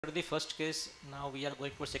The first case, now we are going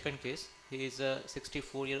for second case. He is a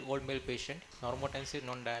 64-year-old male patient, normotensive,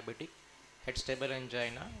 non-diabetic, had stable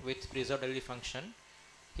angina with preserved LV function.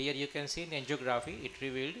 Here you can see in the angiography, it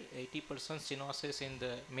revealed 80% stenosis in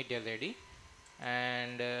the mid LAD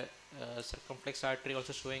and circumflex artery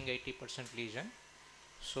also showing 80% lesion.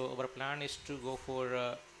 So our plan is to go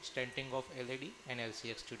for stenting of LAD and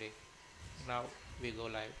LCX today. Now we go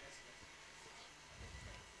live.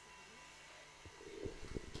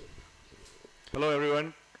 Hello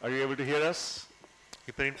everyone, are you able to hear us?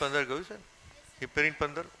 Heparin Pandar goes in. Heparin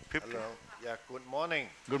Pandar 50. Hello. Yeah, good morning.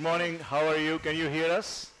 Good morning, how are you? Can you hear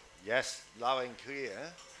us? Yes, loud and clear.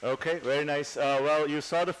 Okay, very nice. Well, you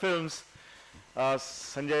saw the films.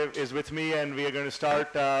 Sanjay is with me and we are going to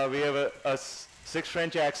start. We have a 6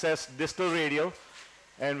 French access distal radial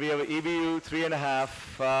and we have an EBU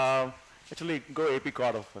 3.5. Actually, go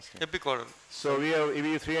epicaudal first. Epicaudal. So we have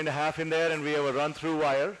EBU 3.5 in there and we have a run-through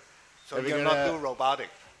wire. So you're not do robotic?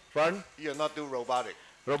 Pardon? You're not do robotic?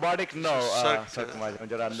 Robotic, no.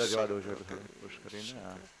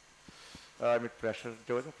 Pressure.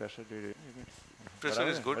 Pressure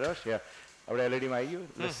is good. Yeah. LED,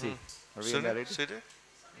 let's see. Are we in LED?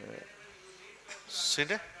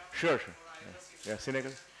 Cine? Sure. Yeah,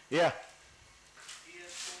 Cine. Yeah.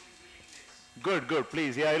 Good,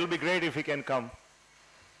 please. Yeah, it'll be great if he can come.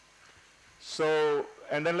 So,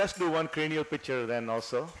 and then let's do one cranial picture then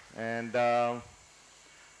also. And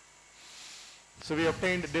so we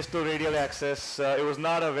obtained distal radial access. It was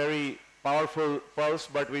not a very powerful pulse,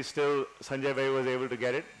 but we still, Sanjay Bhai was able to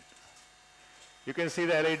get it. You can see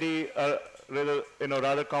the LAD,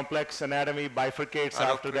 rather complex anatomy bifurcates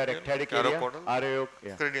after that ectatic area. Cranial.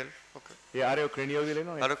 Okay. Yeah, areocranial,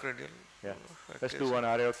 Areocranial. Yeah. Let's do one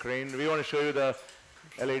areocrane. We want to show you the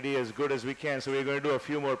LAD as good as we can, so we're going to do a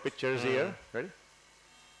few more pictures here. Ready?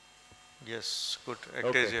 Yes, good.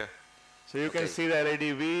 Ectasia. So you can see the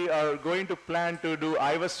LAD. We are going to plan to do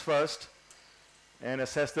IVUS first and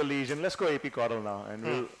assess the lesion. Let's go epicaudal now, and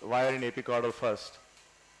we'll wire in epicaudal first.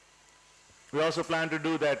 We also plan to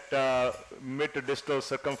do that mid to distal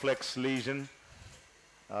circumflex lesion.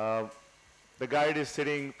 The guide is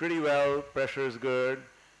sitting pretty well. Pressure is good.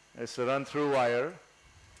 It's a run-through wire.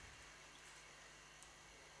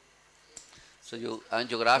 So you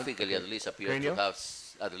angiographically at least appear Cranial? to have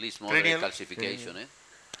at least moderate calcification.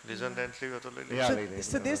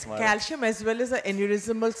 So there's calcium as well as an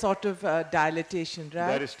aneurysmal sort of dilatation, right?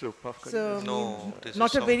 That is true. So no,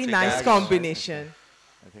 not a very nice combination.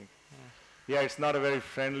 I think. Yeah, it's not a very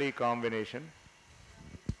friendly combination.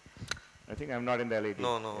 I think I'm not in the LED.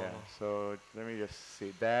 No. Yeah, so let me just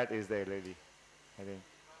see. That is the LED, I think.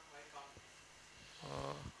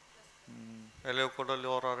 Eleocaudal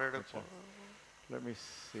or areocaudal. Let me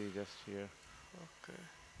see just here. Okay.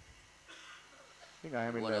 I think I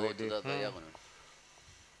am in the Wanna go LED. to the diagonal?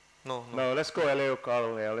 No. Let's go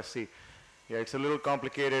eleocaudal. Yeah, let's see. Yeah, it's a little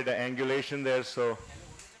complicated angulation there, so.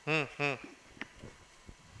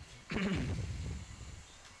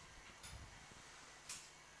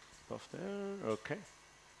 Off there, okay.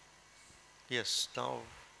 Yes, now.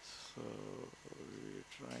 So we're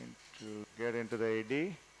trying to get into the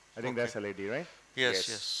AD. I think that's LAD, right?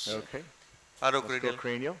 Yes. Okay. Areocranial.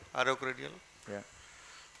 Cranial. Areocranial. Yeah.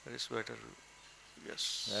 That is better.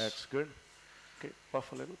 Yes. That's good. Okay,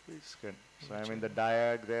 puff a little, please. Good. So I'm in the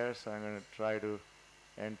diag there, so I'm going to try to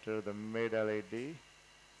enter the mid LAD.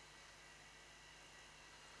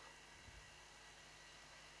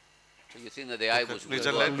 So you think that the IVUS will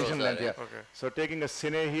Lesion go length? across Lesion that, length, yeah. Okay. So taking a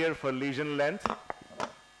cine here for lesion length,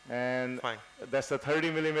 and Fine. that's a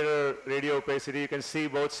 30 millimeter radio opacity. You can see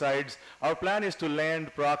both sides. Our plan is to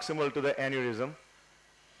land proximal to the aneurysm.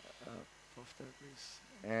 Puff there, please.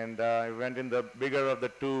 And I went in the bigger of the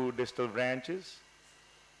two distal branches.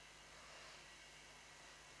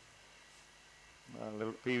 A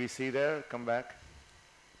little PVC there. Come back.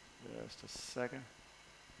 Just a second.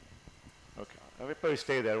 Okay. I will probably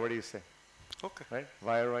stay there. What do you say? Okay. Right?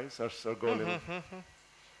 Wire-wise or go a little?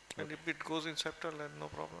 And if it goes in septal, then no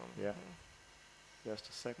problem. Yeah. Just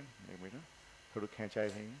a second. Thoda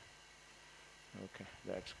khenchai hai. Okay,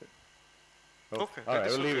 that's good. Okay. All right,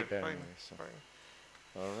 we'll leave okay. it there. Fine. Anyway, so. Fine.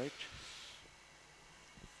 All right.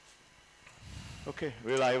 Okay,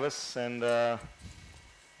 we'll IVUS and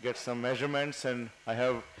get some measurements. And I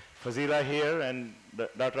have Fazila here, and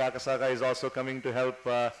Dr. Akasaka is also coming to help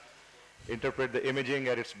interpret the imaging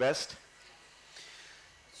at its best.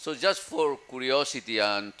 So just for curiosity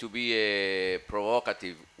and to be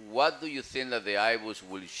provocative, what do you think that the IVUS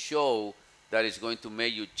will show that is going to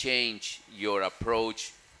make you change your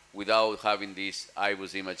approach without having these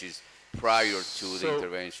IVUS images prior to the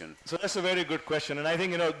intervention? So that's a very good question. And I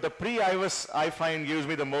think, the pre-IVUS I find gives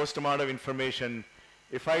me the most amount of information.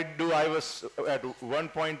 If I do IVUS at one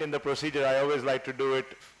point in the procedure, I always like to do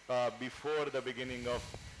it before the beginning of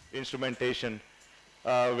instrumentation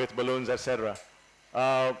with balloons, etc.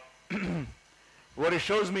 What it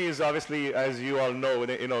shows me is obviously, as you all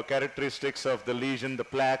know, characteristics of the lesion, the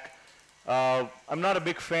plaque. I'm not a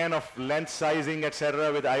big fan of length sizing,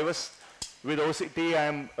 etc. with IVUS. With OCT,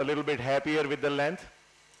 I'm a little bit happier with the length.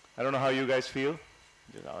 I don't know how you guys feel.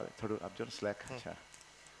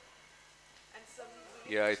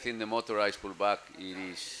 Yeah, I think the motorized pullback, it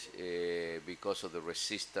is because of the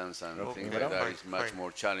resistance and things like that, it's much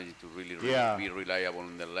more challenging to really be reliable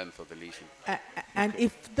on the length of the lesion. And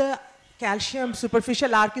if the calcium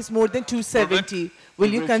superficial arc is more than 270, will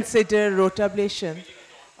you consider rotablation?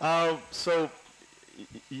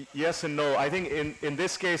 Yes and no. I think in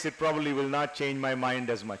this case, it probably will not change my mind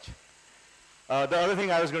as much. The other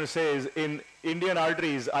thing I was going to say is in Indian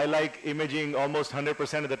arteries, I like imaging almost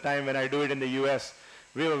 100% of the time when I do it in the U.S.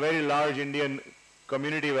 We have a very large Indian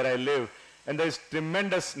community where I live, and there's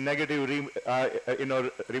tremendous negative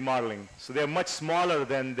remodeling. So they're much smaller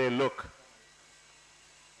than they look.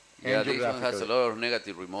 Yeah, this one has a lot of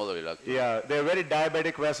negative remodeling. Actually. Yeah, they're very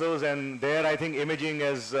diabetic vessels, and there I think imaging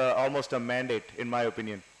is almost a mandate, in my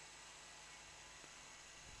opinion.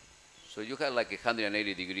 So you have like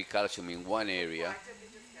 180-degree calcium in one area.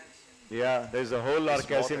 Yeah, there's a whole lot of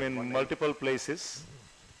calcium in multiple places.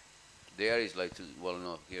 There is like, well,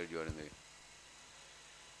 no, here you are in the...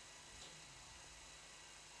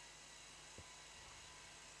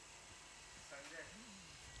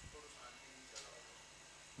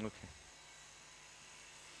 Okay.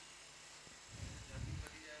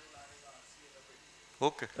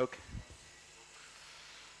 Okay. Okay.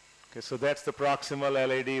 Okay, so that's the proximal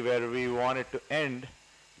LAD where we want it to end.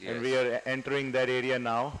 Yes. And we are entering that area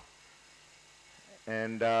now.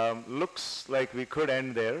 And looks like we could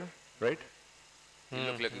end there, right? It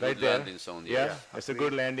looks like a Right good there. landing zone. Yeah, Yes. it's a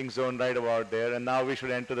good landing zone right about there. And now we should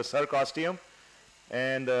enter the sarcosteum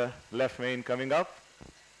and the left main coming up.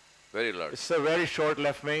 Very large. It's a very short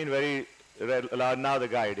left main, very large. Now the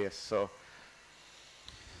guide, yes. So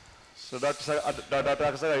Dr.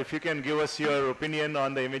 Akasaka, if you can give us your opinion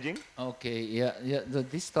on the imaging. Okay, yeah, the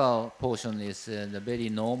distal portion is very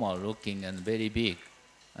normal looking and very big.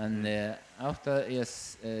 And after,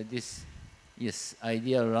 this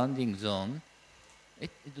ideal landing zone,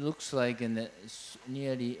 it looks like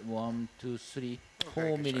nearly 1, 2, 3,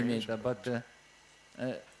 4 millimeter, but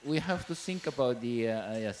we have to think about the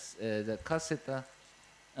catheter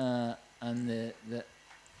and the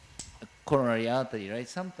coronary artery, right?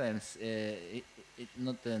 Sometimes it's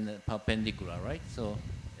not perpendicular, right? So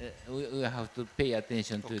we have to pay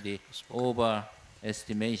attention to the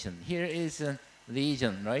overestimation. Here is a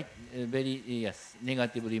lesion, right? Very,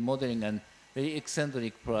 negative remodeling and very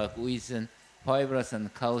eccentric plaque with fibrous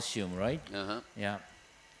and calcium, right? Yeah.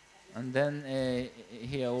 And then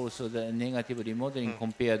here also the negative remodeling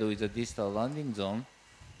compared with the distal landing zone,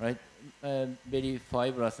 right? Very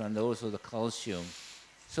fibrous and also the calcium.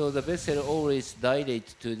 So the vessel always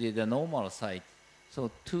dilates to the normal side. So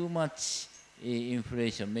too much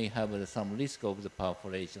inflation may have some risk of the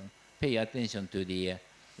perforation. Pay attention to the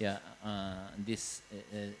this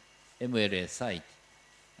MLA site.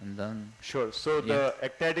 And then sure. So the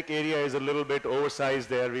ectatic area is a little bit oversized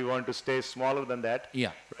there. We want to stay smaller than that.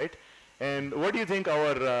 Yeah. Right. And what do you think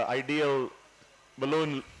our ideal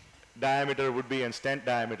balloon diameter would be and stent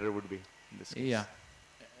diameter would be in this case? Yeah.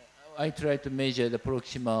 I try to measure the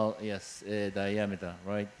proximal diameter,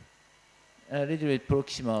 right? A little bit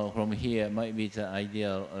proximal from here might be the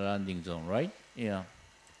ideal landing zone, right? Yeah.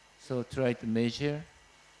 So try to measure,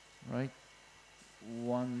 right?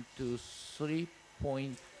 1 to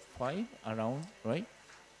 3.5 around, right?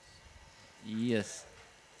 Yes.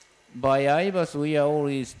 By IVUS, we are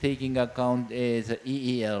always taking account as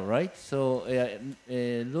EEL, right? So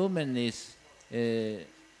lumen is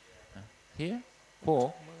here,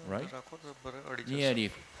 4, right? Nearly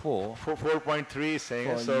 4. 4.3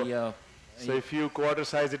 saying. So if you quarter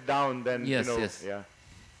size it down, then yes. Yeah.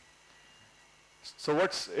 So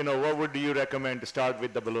what would you recommend to start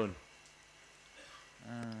with the balloon?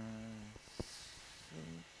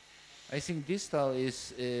 I think distal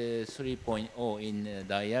is 3.0 in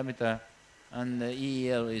diameter, and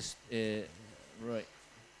EEL is right.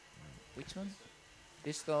 Which one?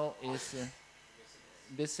 Distal is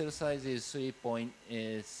vessel size is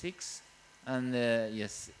 3.6, and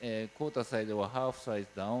quarter size or half size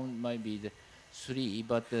down might be the 3,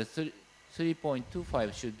 but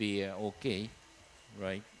 3.25 should be okay,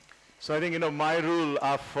 right? So I think, my rule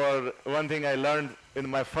for one thing I learned in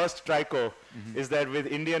my first TRICO is that with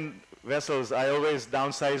Indian vessels, I always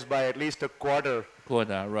downsize by at least a quarter.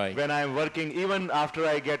 Quarter, right. When I'm working, even after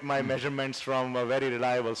I get my measurements from a very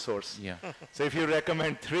reliable source. Yeah. So if you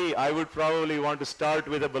recommend 3, I would probably want to start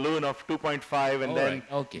with a balloon of 2.5 and then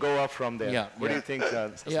go up from there. Yeah. What do you think,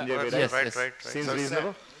 Sanjay? Yes, right. Seems So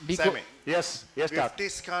reasonable? Sammy, Yes, with Doc.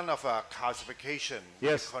 this kind of classification,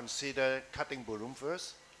 Yes. consider cutting balloon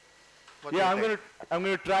first? What do Yeah, you think? I'm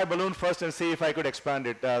going to try balloon first and see if I could expand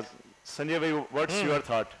it. Sanjay, what's your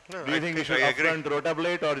thought? No, Do you I think we think should I agree. upfront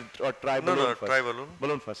rotablade or try balloon No, first? try balloon.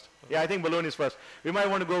 Balloon first. Yeah, I think balloon is first. We might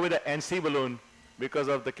want to go with the NC balloon because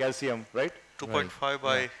of the calcium, right? 2.5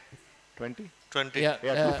 by 20? 20. Yeah.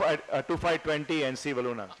 2520 NC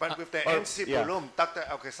balloon. But with the Or- NC yeah. balloon, Dr.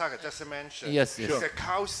 Alcasaga just mentioned, Yes, it's yes. a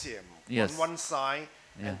calcium Yes. on one side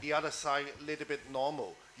and the other side a little bit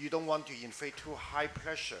normal. You don't want to inflate too high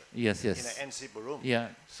pressure Yes, in yes. an NC balloon. Yeah.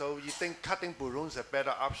 So you think cutting balloons a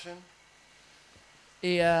better option?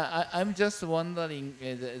 Yeah, I'm just wondering,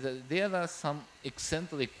 there are some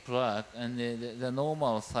eccentric plug and the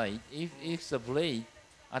normal side. If the blade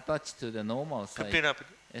attached to the normal side, 15 up.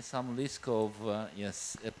 some risk of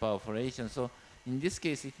perforation. So in this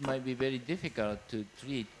case, it might be very difficult to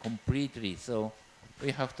treat completely. So we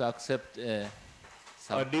have to accept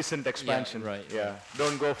some A decent expansion. Yeah, right. Yeah.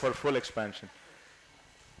 Don't go for full expansion.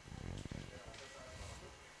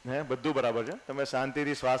 હે બધું બરાબર છે તમે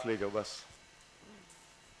શાંતિથી શ્વાસ લેજો બસ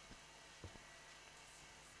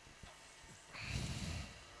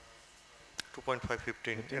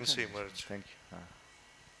 2.515 NC merge. Thank you.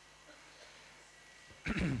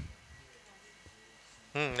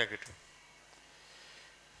 Negative.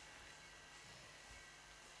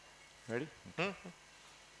 Ready?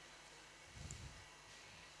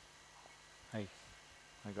 Hi.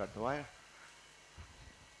 I got the wire.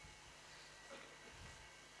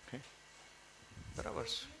 Okay.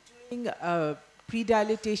 Doing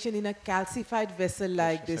pre-dilatation in a calcified vessel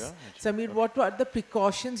like this. Samir, what are the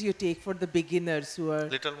precautions you take for the beginners who are...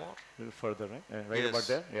 Little more. A little further, right? Right Yes. about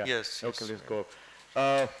there? Yeah. Yes, Okay, yes. let's go.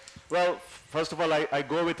 Well, first of all, I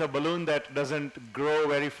go with a balloon that doesn't grow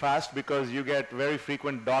very fast because you get very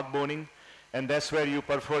frequent dog boning, and that's where you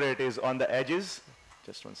perforate is on the edges.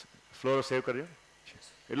 Just one second. Fluoro save kariyo.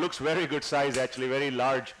 It looks very good size actually, very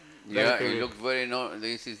large. Yeah, it looked very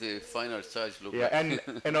this is the final size look. Yeah,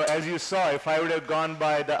 like. and as you saw, if I would have gone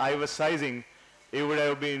by the IVUS sizing, it would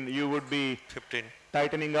have been, you would be 15.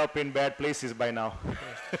 tightening up in bad places by now.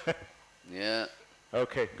 Yeah.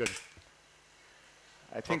 Okay, good.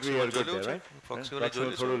 I think we are good there, right?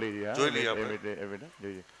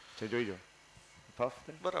 Puff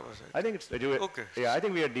there? I think it's, Okay. yeah, I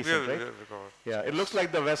think we are decent, right? Yeah, it looks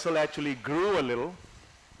like the vessel actually grew a little,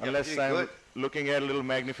 unless I'm looking at a little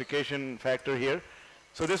magnification factor here.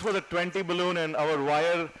 So this was a 20 balloon and our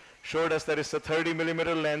wire showed us that it's a 30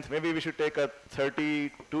 millimeter length. Maybe we should take a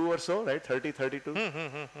 32 or so, right? 30, 32?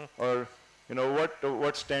 Or,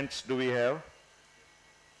 what stents do we have?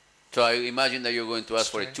 So I imagine that you're going to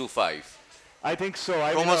ask for a 2.5. I think so.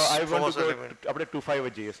 I want to go up to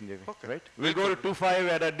 2.5 right? We'll go to 2.5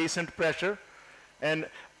 at a decent pressure. And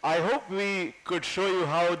I hope we could show you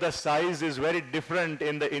how the size is very different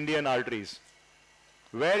in the Indian arteries.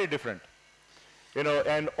 Very different.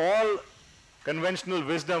 And all conventional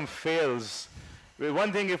wisdom fails.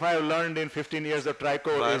 One thing if I have learned in 15 years of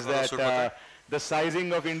TRICO is that the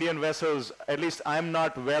sizing of Indian vessels, at least I'm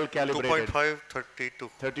not well calibrated. 2.5, 32.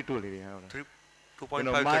 32.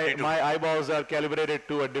 2.5, 32. My eyeballs are calibrated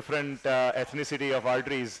to a different ethnicity of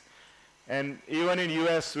arteries. And even in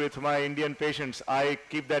U.S. with my Indian patients, I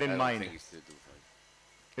keep that in mind.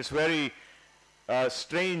 It's very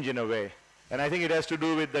strange in a way. And I think it has to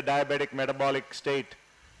do with the diabetic metabolic state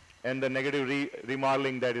and the negative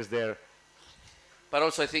remodeling that is there. But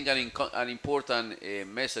also I think an important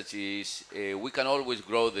message is we can always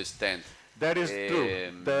grow the stent. That is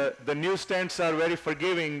true. The new stents are very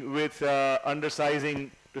forgiving with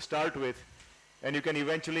undersizing to start with, and you can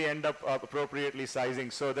eventually end up appropriately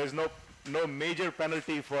sizing. So there's no major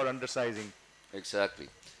penalty for undersizing. Exactly.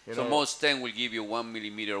 So most stent will give you 1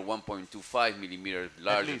 millimeter, 1.25 millimeters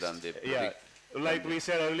larger than the like we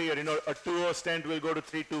said earlier, a 2.0 stent will go to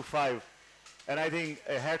 3.25. And I think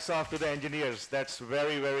hats off to the engineers. That's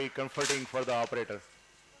very, very comforting for the operator.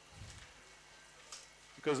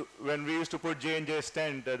 Because when we used to put J&J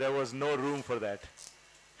stent, there was no room for that.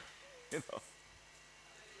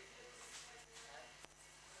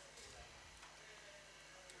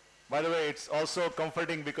 By the way, it's also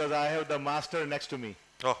comforting because I have the master next to me.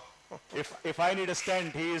 Oh. If I need a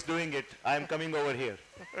stent, he is doing it. I am coming over here.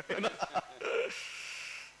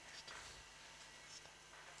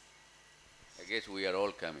 guess we are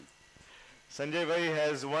all coming. Sanjay Bhai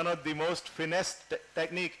has one of the most finesse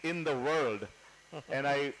technique in the world. And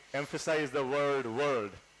I emphasize the word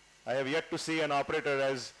world. I have yet to see an operator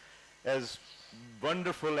as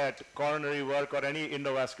wonderful at coronary work or any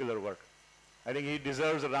endovascular work. I think he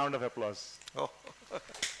deserves a round of applause. Oh.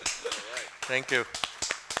 Thank you.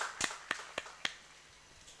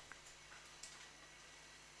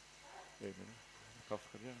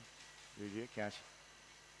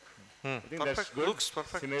 I think Perfect. that's good. Looks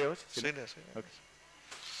perfect. Okay.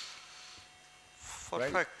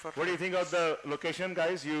 Perfect, Right. perfect. What do you think of the location,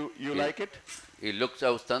 guys? You like it? It looks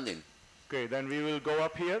outstanding. Okay, then we will go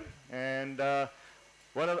up here. And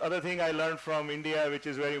one other thing I learned from India, which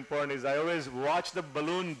is very important, is I always watch the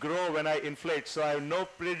balloon grow when I inflate. So I have no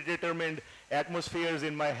predetermined atmospheres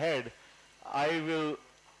in my head. I will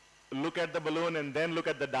look at the balloon and then look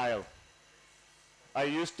at the dial. I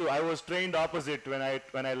was trained opposite when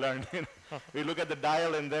I learned. We look at the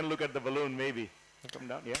dial and then look at the balloon, maybe. Come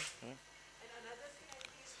down, yeah.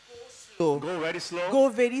 Slow. Go very slow. Go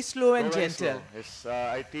very slow and Go very gentle. slow. Yes,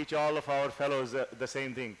 I teach all of our fellows the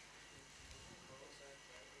same thing.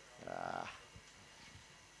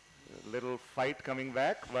 Little fight coming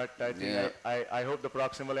back, but I think I hope the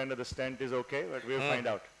proximal end of the stent is okay, but we'll find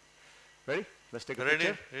out. Ready? Let's take a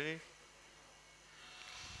picture. Ready?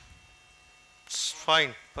 It's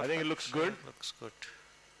fine. I think it looks good. Looks good.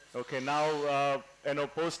 Okay, now,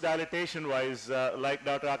 post dilatation wise, like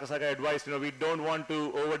Dr. Akasaka advised, we don't want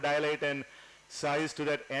to over dilate and size to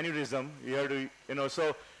that aneurysm. You have to,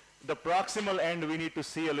 so the proximal end we need to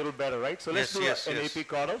see a little better, right? So let's do an AP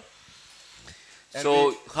caudal.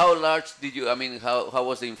 So how large did you, how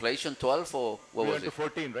was the inflation? 12 or what was went it? to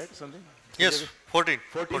 14, right? Something? Yes, 14.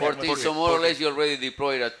 14. So more or less you already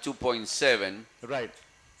deployed at 2.7. Right.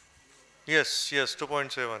 Yes,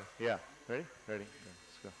 2.7. Yeah. Ready? Let's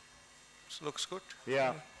go. Looks good.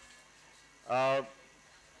 Yeah.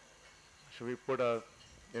 Should we put a,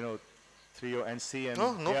 3O NC and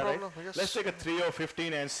no problem. Right? Yes. Let's take a 3O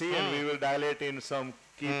 15 NC and we will dilate in some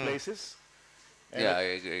key places. And I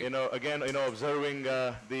agree. Again, observing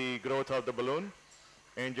the growth of the balloon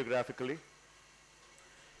angiographically.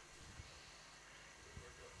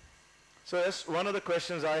 So that's one of the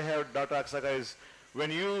questions I have, Dr. Aksaka, is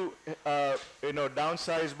when you,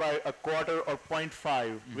 downsize by a quarter or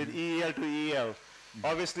 0.5 with EEL to EL,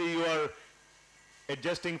 obviously you are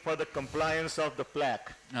adjusting for the compliance of the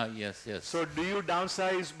plaque. Yes. So do you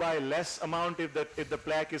downsize by less amount if the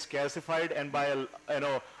plaque is calcified and by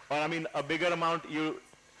a bigger amount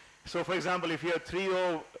so for example, if you have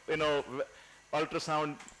 3O,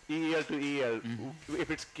 ultrasound EEL to EL, if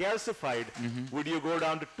it's calcified, would you go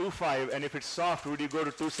down to 2.5, and if it's soft, would you go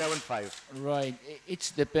to 2.75? Right.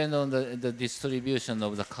 It's depend on the distribution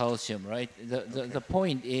of the calcium, right? The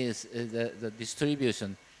point is the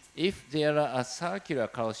distribution. If there are a circular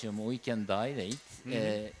calcium, we can dilate,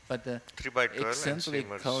 but the 3/12 eccentric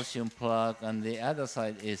calcium plaque on the other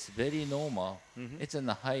side is very normal. It's in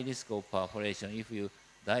a high risk of perforation if you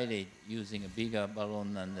dilate using a bigger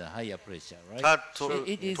balloon and a higher pressure, right?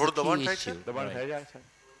 It is a key issue.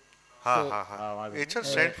 It's a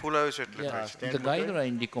stent full of the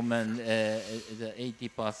guideline recommend the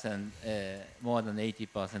 80%, more than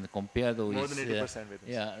 80% compared with more than 80%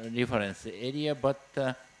 reference area, but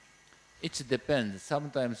it depends.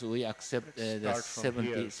 Sometimes we accept the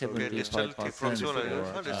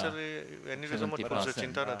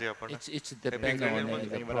 75%. It's depend on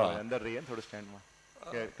the product.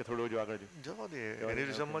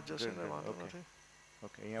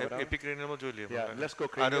 Epicranial let's go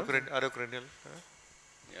cranial. Aerocranial.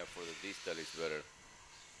 Yeah, for the distal is better.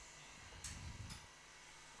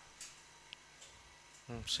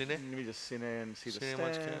 Cine? Let me just cine and see the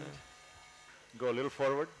Cine stand. Go a little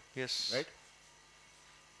forward. Yes. Right?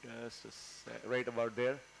 Just right about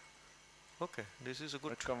there. Okay, this is a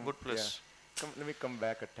good place. Yeah. Let me come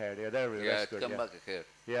back a tad. Yeah, there we go. Yeah, That's good. come back here.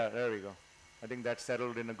 Yeah, there we go. I think that's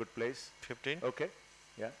settled in a good place. 15. Okay.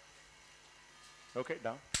 Yeah. Okay,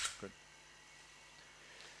 down. Good.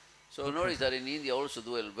 So notice that in India also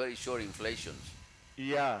do very short inflations.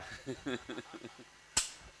 Yeah.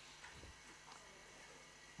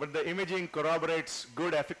 But the imaging corroborates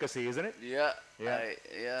good efficacy, isn't it? Yeah,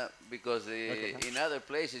 because in other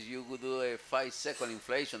places you could do a 5-second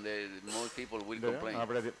inflation, more people will complain.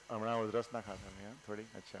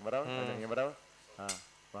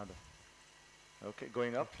 Okay,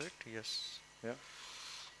 going up. Yes. Yeah.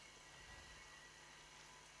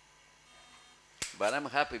 But I'm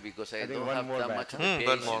happy because I don't have that much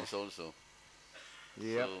patience also.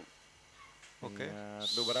 Yeah. Okay.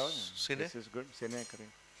 This is good.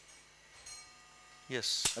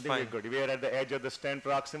 Yes, I think we're good. We are at the edge of the stent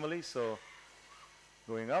proximally, so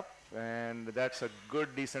going up, and that's a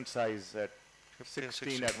good, decent size at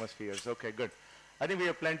 16 atmospheres. Okay, good. I think we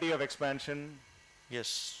have plenty of expansion.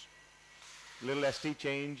 Yes. Little ST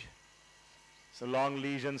change. So long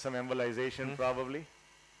lesion, some embolization probably.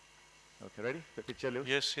 Okay, ready? The picture, Lou?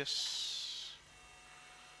 Yes, yes.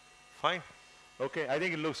 Fine. Okay, I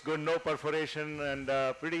think it looks good. No perforation and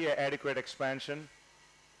pretty adequate expansion.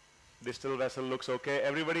 Distal vessel looks okay.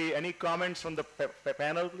 Everybody, any comments from the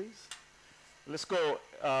panel, please? Let's go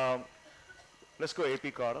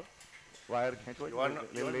AP caudal. Wire, can't wait. You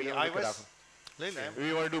want the IVUS?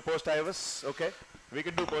 We want to do post IVUS. Okay, we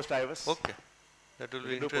can do post IVUS. Okay, that will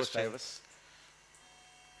be interesting. Do post IVUS.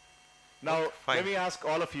 Now, let me ask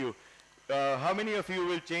all of you. How many of you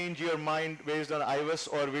will change your mind based on IVUS,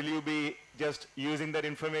 or will you be just using that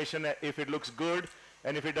information if it looks good,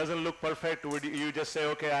 and if it doesn't look perfect, would you just say,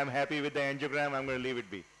 okay, I'm happy with the angiogram, I'm going to leave it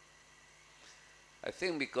be? I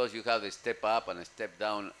think because you have the step up and a step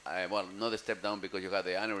down, well, not the step down because you have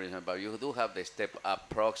the aneurysm, but you do have the step up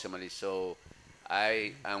proximally. So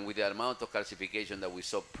and with the amount of calcification that we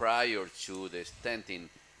saw prior to the stenting,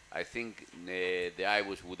 I think the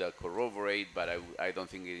IVUS would have corroborate, but I don't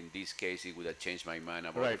think in this case it would have changed my mind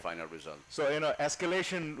about the final result. So,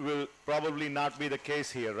 escalation will probably not be the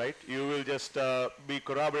case here, right? You will just be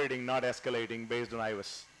corroborating, not escalating based on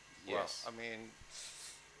IVUS. Yes. Well, I mean,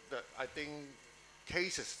 I think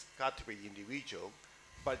cases got to be individual,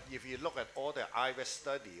 but if you look at all the IVUS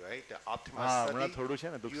study, right, the optimal study,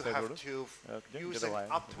 you have to use an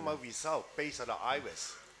optimal result based on the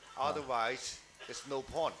IVUS. Otherwise, there's no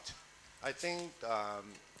point. I think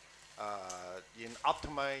in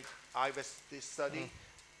optimized IVUS this study,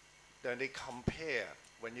 then they compare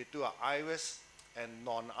when you do an IVUS and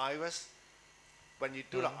non-IVUS. When you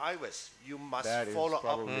do the IVUS, you must follow up,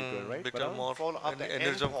 follow up the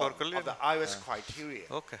endpoint of the IVUS criteria.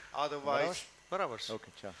 Okay. Otherwise,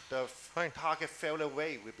 the target failure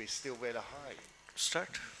rate will be still very high. Start.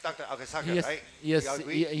 Dr. Akasaka, yes, right? Yes,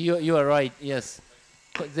 you are right, yes.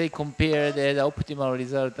 They compared the optimal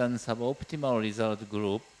result and suboptimal result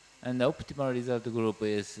group, and the optimal result group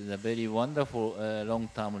is a very wonderful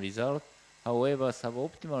long-term result. However,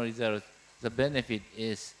 suboptimal result, the benefit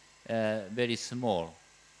is very small.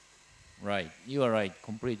 Right, you are right,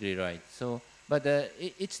 completely right. So, but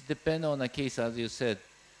it's depend on the case, as you said.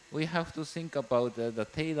 We have to think about the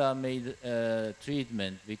tailor-made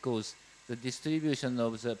treatment, because the distribution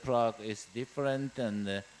of the plaque is different,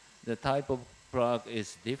 and the type of plaque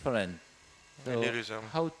is different. So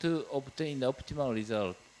how to obtain the optimal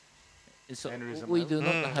result? So we do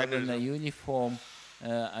not have a uniform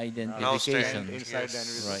identification. Inside the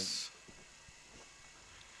aneurysm. Right.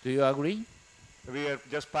 Do you agree? We are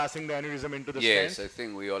just passing the aneurysm into the Yes, stent? I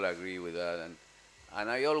think we all agree with that. And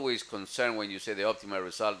I always concern when you say the optimal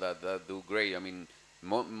result that do great. I mean,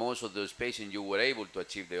 most of those patients you were able to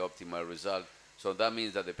achieve the optimal result. So that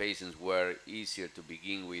means that the patients were easier to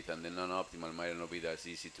begin with, and the non-optimal might not be as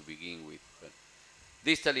easy to begin with. But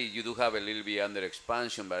distally, you do have a little bit under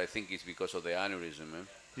expansion, but I think it's because of the aneurysm.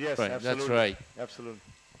 Yes, right, absolutely. That's right. Absolutely.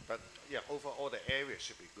 But yeah, overall the area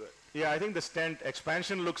should be good. Yeah, I think the stent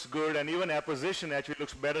expansion looks good, and even apposition actually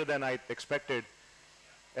looks better than I expected.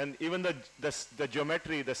 And even the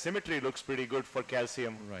geometry, the symmetry looks pretty good for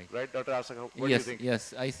calcium. Right, Dr. Asaka? What do you think?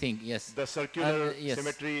 Yes, I think, yes. The circular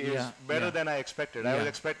symmetry is better than I expected. I was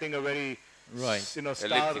expecting a very,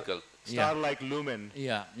 star-like lumen.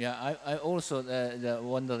 Yeah. I also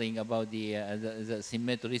wondering about the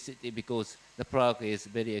symmetricity, because the plaque is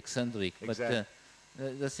very eccentric. Exactly.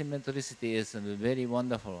 But the symmetricity is very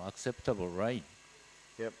wonderful, acceptable, right?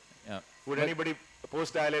 Yep. Yeah. Would anybody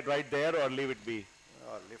post-dilate right there or leave it be?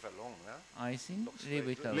 Leave alone, huh? I think leave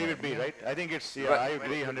it alone. Leave it be, right? I think it's, Right. I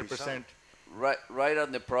agree 100%. Right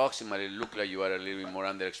on the proximal, it looked like you are a little bit more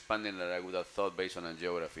under-expanding than I would have thought based on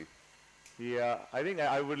angiography. Yeah, I think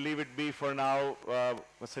I would leave it be for now.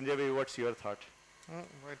 Sanjay, what's your thought?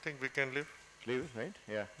 I think we can leave. Leave it, right?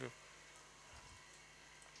 Yeah.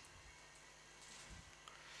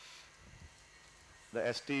 The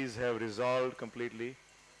STs have resolved completely.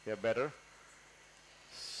 They are better.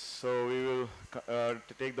 So we will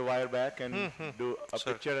take the wire back and do a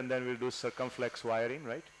picture, and then we'll do circumflex wiring,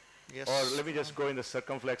 right? Yes. Or let me just go in the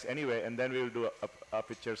circumflex anyway, and then we'll do a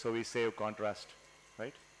picture, so we save contrast,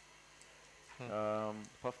 right?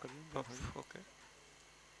 Puff, okay.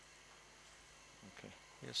 Okay.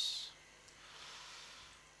 Yes.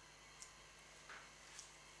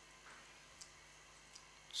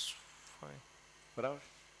 It's fine. Whatever.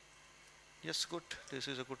 Yes, good. This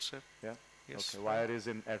is a good set. Yeah. Yes. Okay. Wire is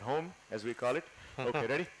in at home, as we call it. Okay.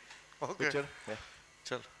 Ready? Okay. Picture. Yeah.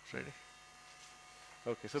 Chal, ready.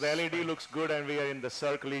 Okay, so the LED looks good, and we are in the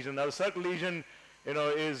circ lesion. Now, the circ lesion,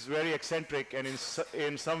 is very eccentric, and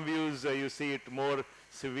in some views you see it more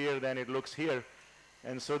severe than it looks here.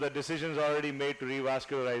 And so the decision is already made to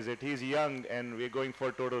revascularize it. He's young, and we're going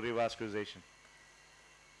for total revascularization.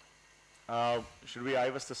 Should we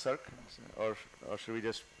IVUS the circ, or should we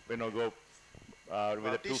just go with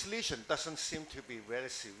a this lesion doesn't seem to be very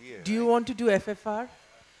severe. Do you want to do FFR?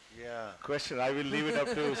 Yeah. Question. I will leave it up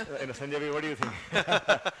to Sanjay. What do you think?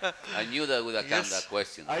 I knew that would have come that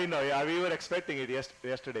question. I know. Yeah, we were expecting it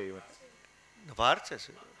yesterday. Even.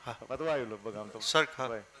 Sir,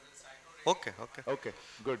 okay. Okay.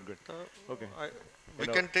 Good. Okay. We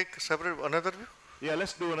can take separate another view. Yeah,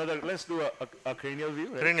 let's do a cranial view.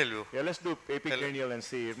 Right? Cranial view. Yeah, let's do epicranial and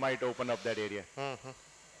see. It might open up that area.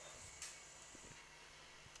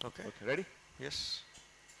 Okay. Ready? Yes.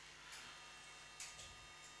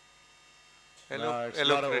 It's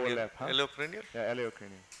not an overlap, huh? Allocranial? Yeah,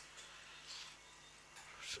 allocranial.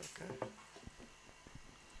 Okay.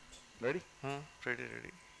 Ready? Ready.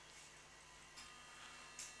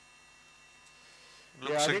 Yeah,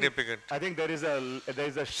 Looks significant. I think there is a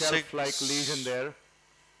shelf-like lesion there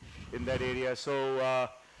in that area. So,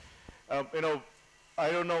 I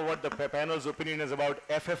don't know what the panel's opinion is about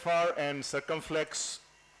FFR and circumflex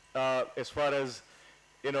as far as,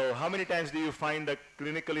 how many times do you find a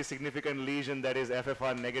clinically significant lesion that is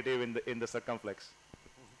FFR negative in the circumflex?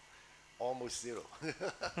 Almost zero.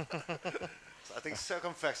 So I think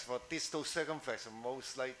circumflex, for distal circumflex,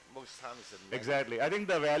 most times is a negative. Exactly. I think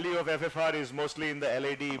the value of FFR is mostly in the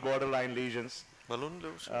LAD borderline lesions. Balloon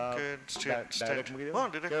levels. Okay, direct. direct.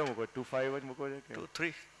 2.5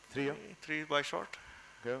 3. 3 by short.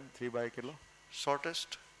 Okay, 3 by kilo.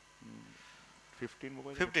 Shortest. 15.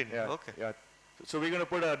 15. Yeah, Okay. Yeah. So we're going to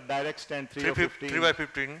put a direct stand 3 or 15. 3 by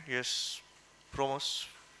 15. Yes. Promos.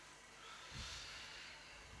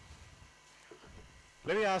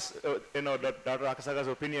 Let me ask, Dr. Akasaga's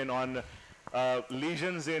opinion on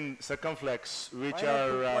lesions in circumflex, which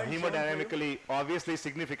are hemodynamically obviously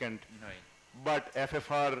significant, but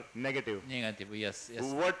FFR negative. Negative, yes.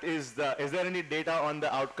 What is is there any data on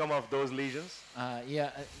the outcome of those lesions?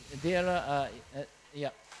 There are,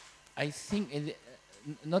 I think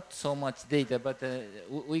not so much data, but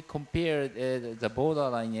we compared the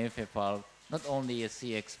borderline FFR, not only a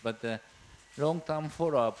CX, but long-term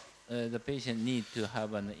follow-up. The patient needs to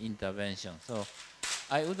have an intervention. So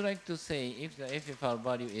I would like to say if the FFR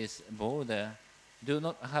value is border, do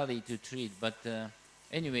not hurry to treat. But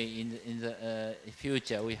anyway, in the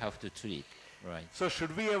future, we have to treat. Right. So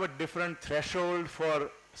should we have a different threshold for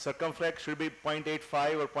circumflex? Should it be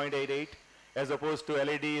 0.85 or 0.88 as opposed to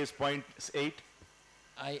LAD is 0.8?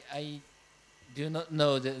 I do not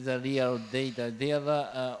know the real data. There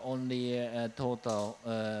are only a total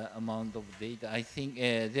amount of data. I think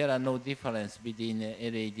there are no difference between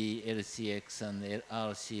LAD, LCX, and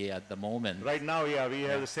RCA at the moment. Right now, we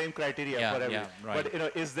have the same criteria for everyone. Right.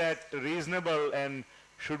 But is that reasonable, and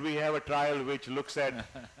should we have a trial which looks at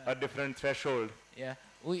a different threshold? Yeah,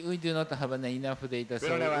 we do not have enough data. We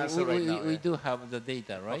don't have answer right now. We do have the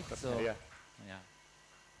data, right? So yeah.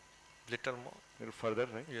 Little more. A little further,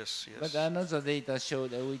 right? Yes. But another data showed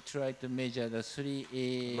that we tried to measure the 3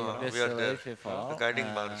 vessel FFR the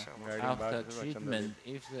guiding bars. after treatment.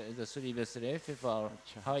 If the 3 vessel FFR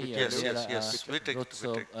higher, yes. We take lots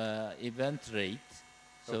of event rate.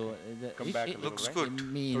 So it looks good. It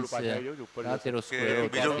means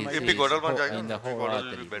atherosclerosis in the whole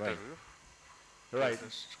artery. Right.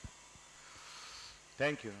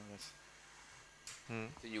 Thank you.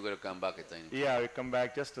 So you're going to come back a tiny. Yeah, we come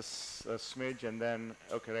back just a smidge, and then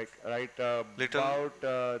right little about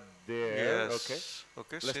there. Yes.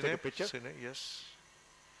 Okay. Let's take a picture. Yes.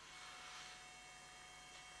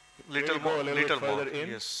 Little further more. in.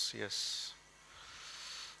 Yes.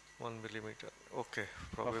 1 millimeter. Okay.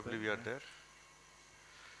 Probably we are there.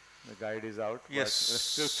 The guide is out. Yes. But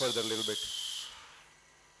still further a little bit.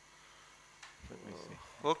 Let me see.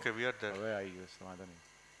 Okay, we are there. Where are you, Samadhani?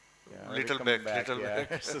 Yeah, little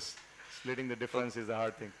back. Splitting the difference is the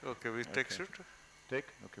hard thing. Okay, we take shoot. Take,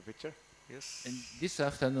 picture. Yes. And this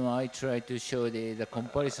afternoon I try to show the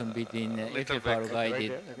comparison between FFR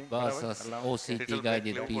guided versus OCT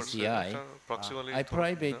guided PCI. I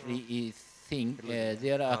privately think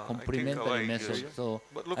there are complementary methods, so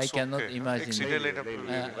I cannot imagine.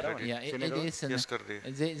 Yeah, it is.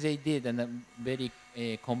 They did a very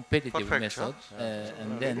competitive method,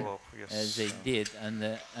 and then they did,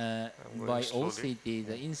 and by OCT,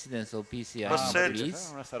 the incidence of PCI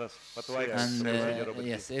increased, and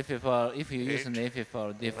yes, FFR, if you use an FFR,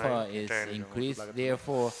 DFR is increased.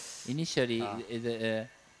 Therefore, initially,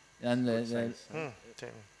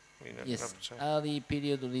 yes, early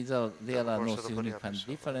period result, there are no significant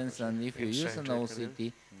difference, and if you use an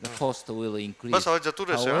OCT, the cost will increase.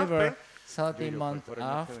 However, 30 months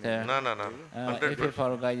after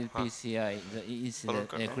FFR guided PCI, the incident,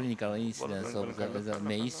 clinical incidence of the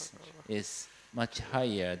MACE is much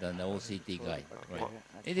higher than the OCT guide. Right.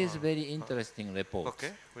 It is very interesting report.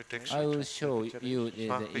 Okay, I will show you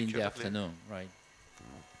in the afternoon. Right.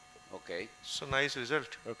 Okay. So nice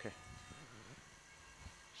result. Okay.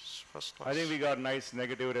 I think we got nice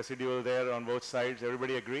negative residual there on both sides.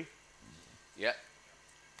 Everybody agree? Yeah.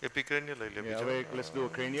 Epicranial. Yeah, let's do a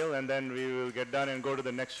cranial, and then we will get done and go to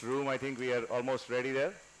the next room. I think we are almost ready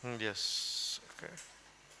there. Yes. Okay.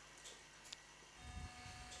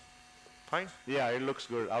 Fine. Yeah, it looks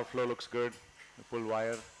good. Outflow looks good. The full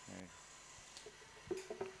wire. Yeah.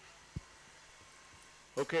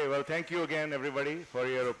 Okay, well, thank you again, everybody, for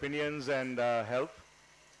your opinions and help.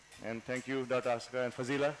 And thank you, Dr. Asaka and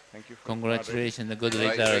Fazila. Thank you. Congratulations, a good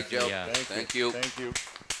result. Yeah. Thank you. Thank you.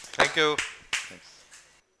 Thank you.